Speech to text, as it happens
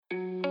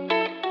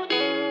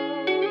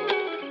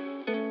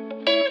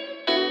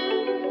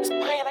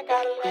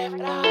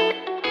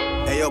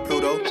ATL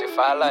Pluto.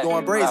 You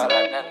going brazen.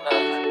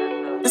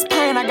 This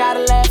pain, I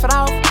gotta laugh it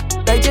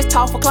off. They just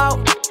talk for clout.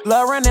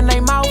 Love running they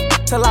mouth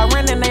till I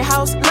run in they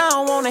house. Now I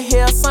don't wanna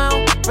hear a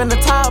sound. Finna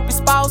tie up your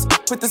spouse,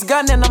 put this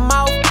gun in the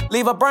mouth,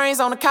 leave her brains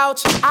on the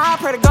couch. I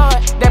pray to God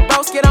that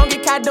broski don't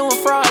get caught doing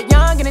fraud.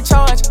 Young and in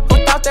charge,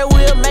 who thought that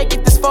we'll make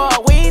it this far?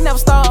 We never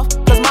starve,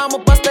 cause mama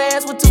bust her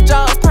ass with 2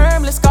 jobs,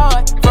 permanently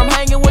scarred from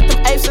hanging with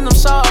them apes and them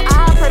sharks.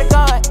 I pray to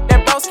God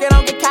that broski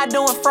don't get caught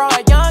doing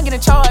fraud. Young and in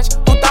charge,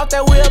 who thought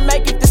that we'll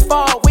make it this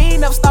far? We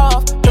never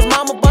starve, cause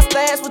mama bust her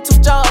ass with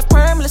 2 jobs,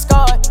 permanently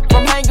scarred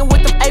from hanging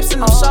with them apes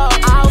and them sharks.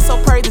 I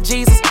also pray to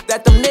Jesus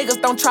that them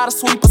niggas don't try to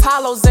sweep us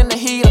hollows in the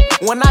heater.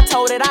 When I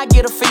told it, I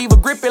get a fever,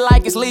 grip it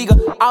like it's legal.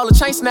 All the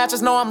chain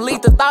snatchers know I'm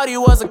lethal, thought he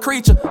was a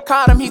creature.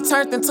 Caught him, he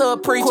turned into a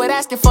preacher. Quit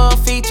asking for a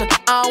feature.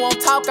 I don't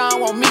want talk, I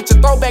don't want meet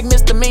you. Throwback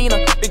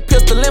misdemeanor. Big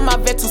pistol in my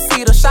vet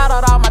 2-seater. Shout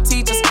out all my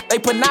teachers. They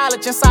put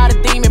knowledge inside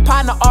a demon.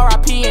 Partner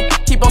RIP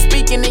and keep on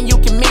speaking and you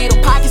can meet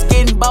him. Pockets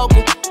getting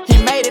vocal. He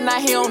made it, now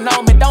he don't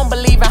know me. Don't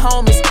believe in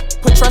homies.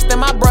 Put trust in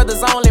my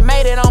brothers only.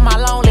 Made it on my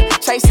lonely.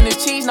 Chasing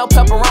his cheese, no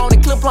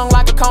pepperoni. Clip long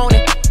like a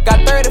coney.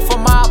 Got 30 for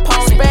my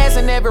opponent.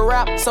 Spazzing every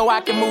rap so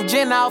I can move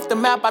Jenna off the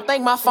map. I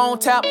think my phone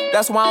tap.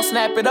 That's why I don't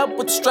snap it up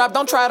with the strap.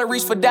 Don't try to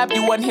reach for dap.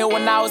 You wasn't here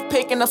when I was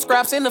picking up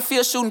scraps in the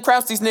field shooting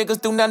craps. These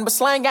niggas do nothing but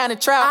slang out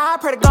and trap. I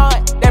pray to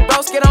God that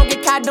broski don't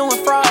get caught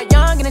doing fraud.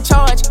 Young and in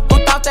charge,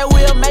 who thought that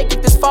we'll make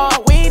it this far?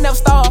 We never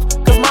starve,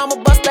 cause mama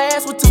bust her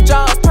ass with 2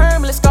 jobs,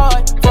 permanently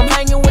scarred from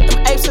hanging with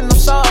them apes and them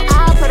sharks.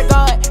 I pray to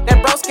God that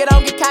broski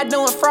don't get caught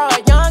doing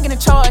fraud. Young and in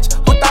charge,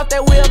 who thought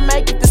that we'll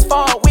make it this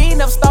far? We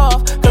never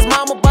starve, cause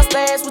mama bust her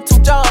ass with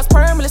 2 jobs,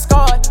 permanently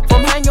scarred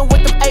from hanging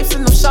with them apes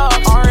and them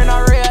sharks.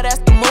 R&R, that's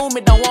the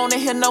movement, don't wanna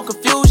hear no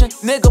confusion.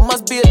 Nigga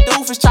must be a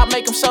doofus, chop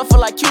make him shuffle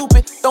like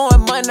Cupid.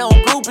 Throwing money on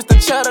groupies, the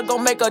cheddar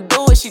gon' make her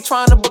do it. She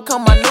tryna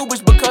become my new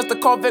bitch because the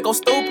Corvette go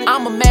stupid.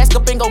 I'ma mask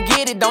up and go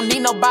get it, don't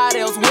need nobody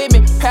else with me.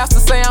 Pastor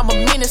say I'm a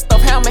menace,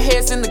 stuff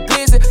hammerheads in the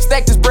glizzy.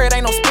 Stack this bread,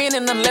 ain't no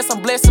spinning unless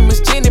I'm blessing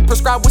Miss Jenny.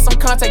 Prescribed with some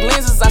contact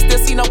lenses, I still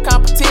see no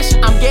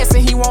competition. I'm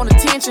guessing he want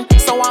attention,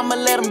 so I'ma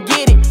let him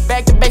get it.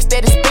 Back to back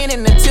steady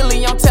spinning until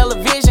he on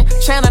television.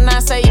 Channel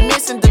 9 say he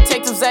missing,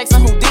 detectives asking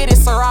who did it.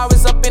 Sir, I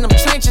was up in them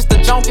trenches, the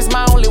junk is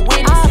my only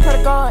witness. I pray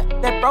to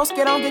God that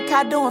broski don't get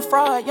caught doing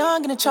fraud.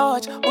 Young and in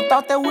charge, who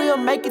thought that we'll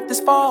make it this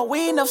far?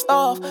 We never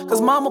starve,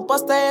 cause mama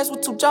bust her ass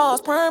with 2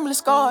 jobs, permanently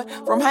scarred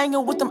from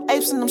hanging with them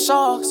apes and them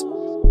sharks.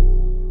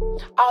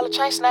 All the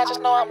chain snatchers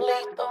know I'm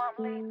lethal.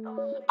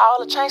 All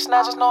the chain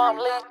snatchers know I'm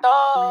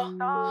lethal.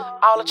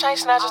 All the chain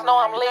snatchers know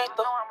I'm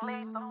lethal.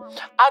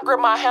 I grip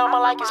my hammer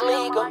like it's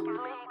legal.